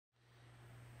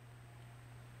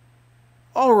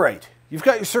All right, you've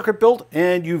got your circuit built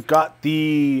and you've got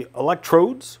the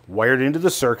electrodes wired into the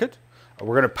circuit.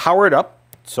 We're going to power it up,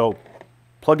 so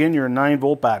plug in your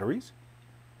 9-volt batteries.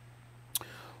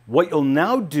 What you'll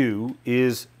now do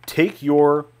is take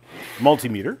your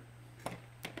multimeter,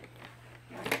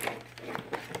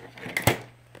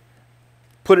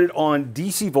 put it on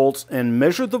DC volts and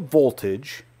measure the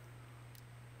voltage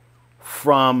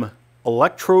from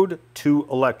electrode to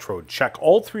electrode. Check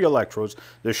all 3 electrodes.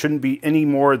 There shouldn't be any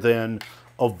more than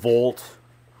a volt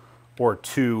or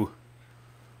 2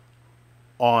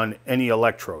 on any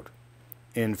electrode.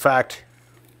 In fact,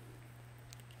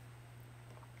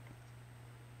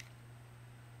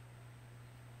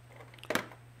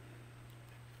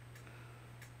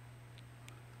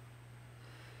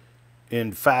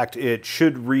 it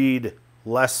should read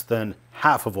less than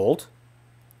half a volt.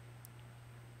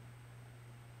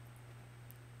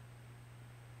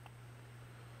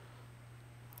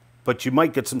 But you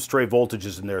might get some stray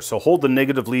voltages in there. So hold the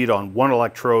negative lead on one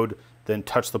electrode, then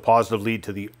touch the positive lead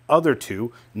to the other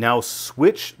 2. Now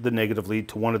switch the negative lead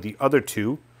to one of the other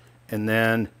 2, and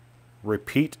then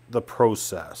repeat the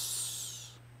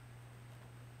process.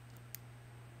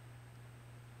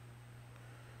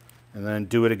 And then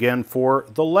do it again for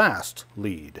the last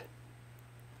lead.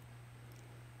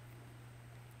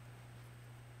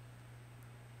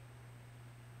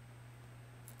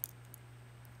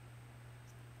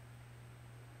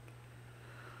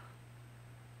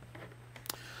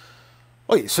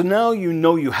 Okay, so now you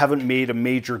know you haven't made a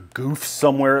major goof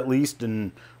somewhere at least,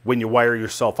 and when you wire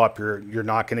yourself up, you're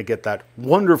not going to get that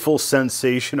wonderful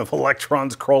sensation of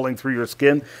electrons crawling through your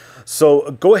skin.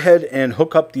 So go ahead and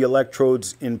hook up the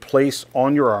electrodes in place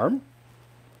on your arm.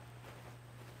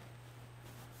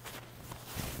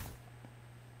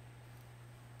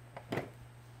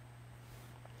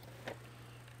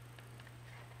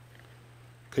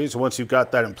 Okay, so once you've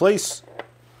got that in place,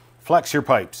 flex your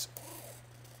pipes.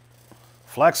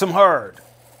 Flex them hard.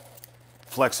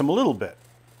 Flex them a little bit.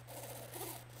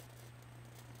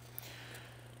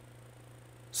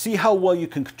 See how well you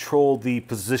can control the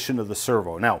position of the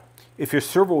servo. Now, if your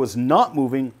servo is not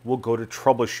moving, we'll go to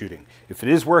troubleshooting. If it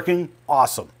is working,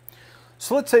 awesome.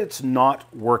 So let's say it's not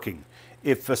working.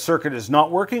 If a circuit is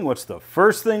not working, what's the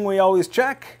first thing we always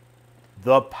check?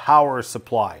 The power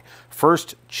supply.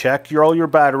 First, check all your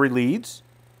battery leads.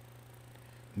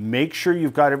 Make sure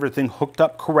you've got everything hooked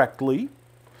up correctly.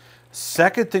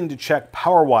 Second thing to check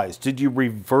power-wise, did you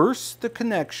reverse the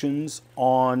connections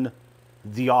on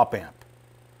the op-amp?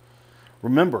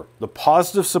 Remember, the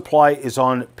positive supply is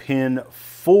on pin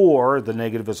 4, the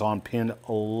negative is on pin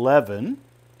 11.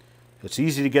 It's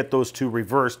easy to get those 2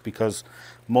 reversed because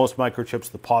most microchips,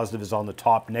 the positive is on the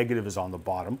top, negative is on the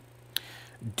bottom.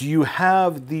 Do you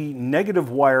have the negative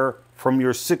wire from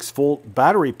your 6-volt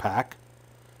battery pack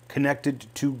connected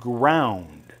to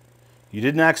ground? You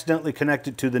didn't accidentally connect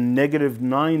it to the negative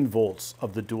 9 volts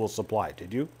of the dual supply,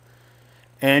 did you?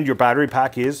 And your battery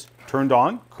pack is turned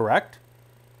on, correct?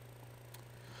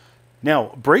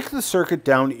 Now, break the circuit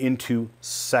down into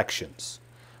sections.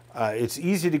 It's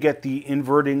easy to get the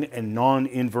inverting and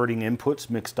non-inverting inputs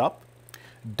mixed up.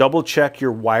 Double check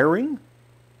your wiring.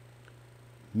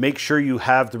 Make sure you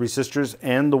have the resistors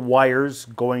and the wires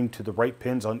going to the right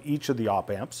pins on each of the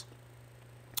op-amps.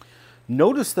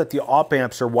 Notice that the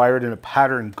op-amps are wired in a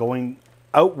pattern going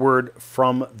outward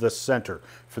from the center.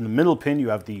 From the middle pin, you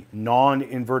have the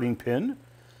non-inverting pin,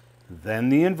 then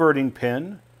the inverting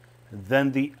pin,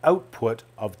 then the output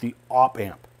of the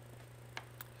op-amp.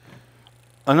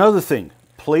 Another thing,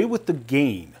 play with the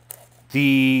gain.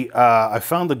 I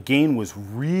found the gain was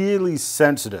really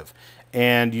sensitive,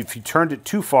 and if you turned it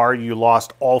too far, you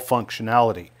lost all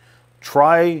functionality.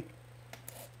 Try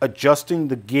adjusting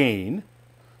the gain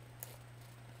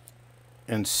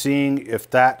and seeing if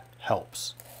that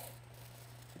helps.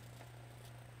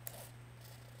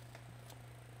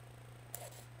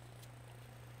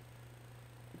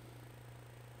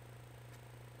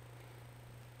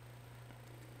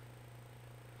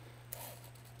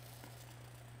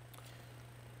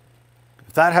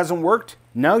 If that hasn't worked,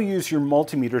 now use your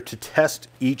multimeter to test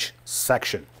each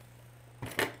section.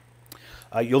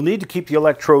 You'll need to keep the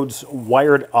electrodes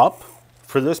wired up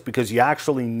for this because you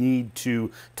actually need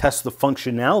to test the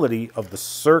functionality of the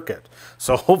circuit.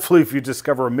 So hopefully if you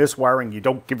discover a miswiring, you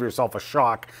don't give yourself a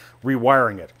shock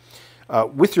rewiring it.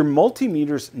 With your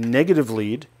multimeter's negative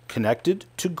lead connected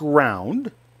to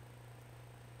ground,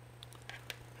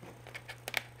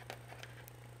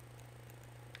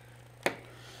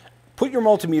 put your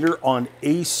multimeter on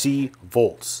AC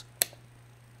volts.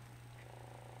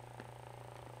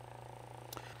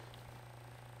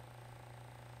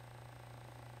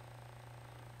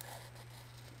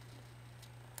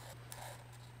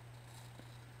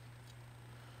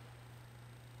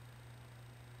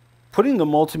 putting the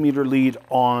multimeter lead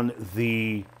on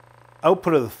the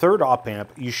output of the third op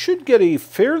amp, you should get a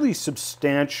fairly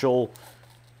substantial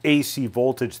AC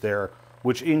voltage there,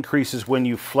 which increases when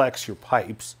you flex your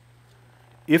pipes.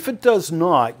 If it does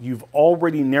not, you've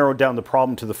already narrowed down the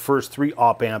problem to the first 3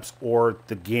 op amps or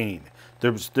the gain.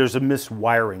 There's a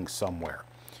miswiring somewhere.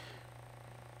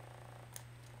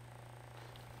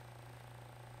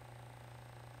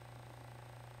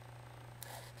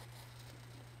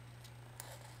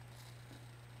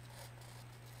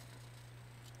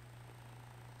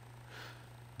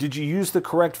 Did you use the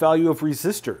correct value of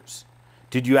resistors?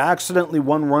 Did you accidentally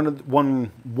run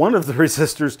one of the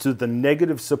resistors to the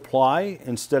negative supply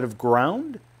instead of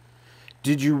ground?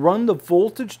 Did you run the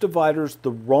voltage dividers the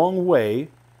wrong way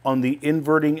on the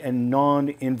inverting and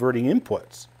non-inverting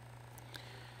inputs?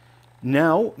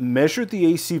 Now measure the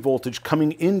AC voltage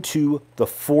coming into the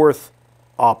 4th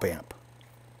op amp.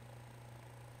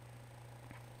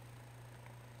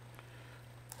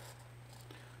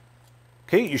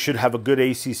 Okay, you should have a good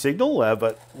AC signal of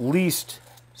at least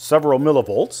several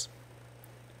millivolts.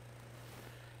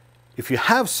 If you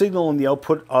have signal on the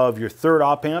output of your 3rd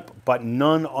op amp, but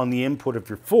none on the input of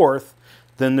your 4th,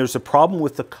 then there's a problem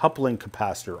with the coupling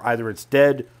capacitor. Either it's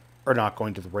dead or not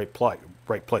going to the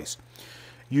right place.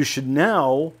 You should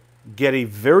now get a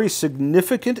very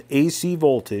significant AC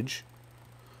voltage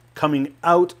coming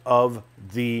out of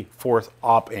the 4th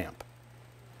op amp.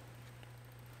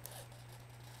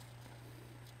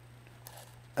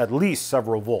 At least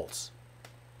several volts.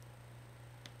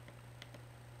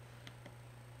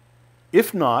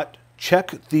 If not,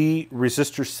 check the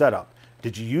resistor setup.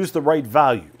 Did you use the right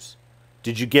values?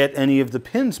 Did you get any of the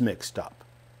pins mixed up?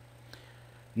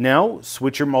 Now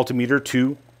switch your multimeter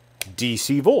to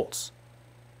DC volts.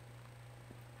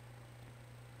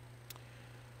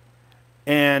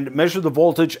 And measure the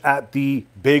voltage at the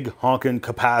big honkin'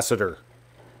 capacitor.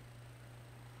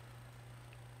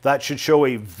 That should show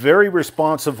a very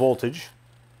responsive voltage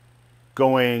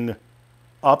going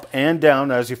up and down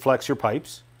as you flex your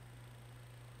pipes.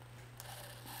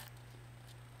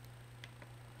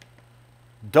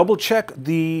 Double check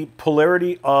the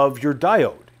polarity of your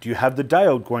diode. Do you have the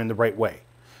diode going the right way?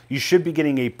 You should be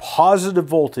getting a positive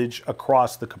voltage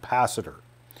across the capacitor.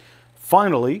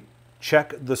 Finally,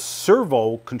 check the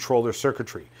servo controller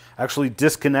circuitry. Actually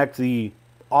disconnect the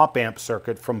op amp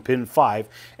circuit from pin 5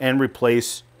 and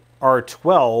replace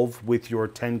R12 with your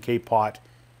 10K pot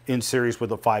in series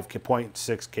with a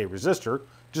 5.6K resistor,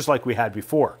 just like we had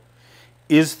before.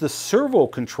 Is the servo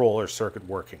controller circuit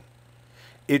working?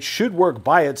 It should work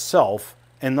by itself,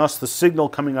 and thus the signal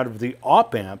coming out of the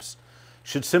op amps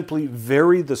should simply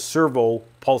vary the servo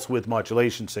pulse width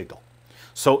modulation signal.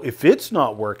 So if it's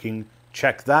not working,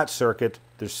 check that circuit.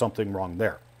 There's something wrong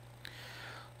there.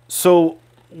 So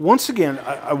once again,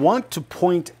 I want to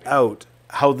point out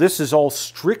how this is all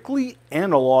strictly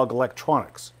analog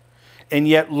electronics. And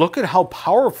yet look at how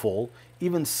powerful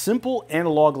even simple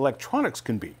analog electronics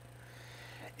can be.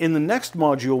 In the next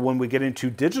module, when we get into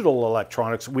digital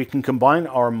electronics, we can combine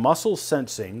our muscle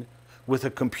sensing with a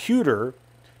computer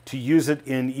to use it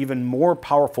in even more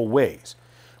powerful ways.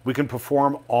 We can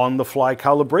perform on-the-fly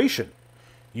calibration,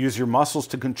 use your muscles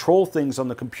to control things on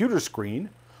the computer screen,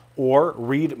 or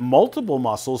read multiple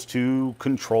muscles to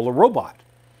control a robot.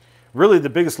 Really, the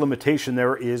biggest limitation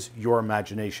there is your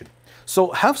imagination.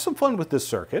 So have some fun with this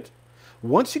circuit.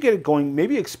 Once you get it going,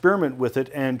 maybe experiment with it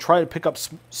and try to pick up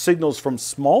signals from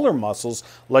smaller muscles,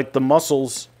 like the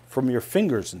muscles from your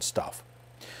fingers and stuff.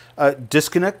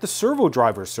 Disconnect the servo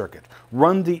driver circuit.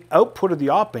 Run the output of the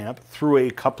op amp through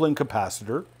a coupling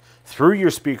capacitor, through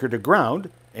your speaker to ground,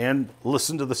 and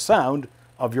listen to the sound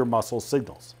of your muscle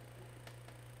signals.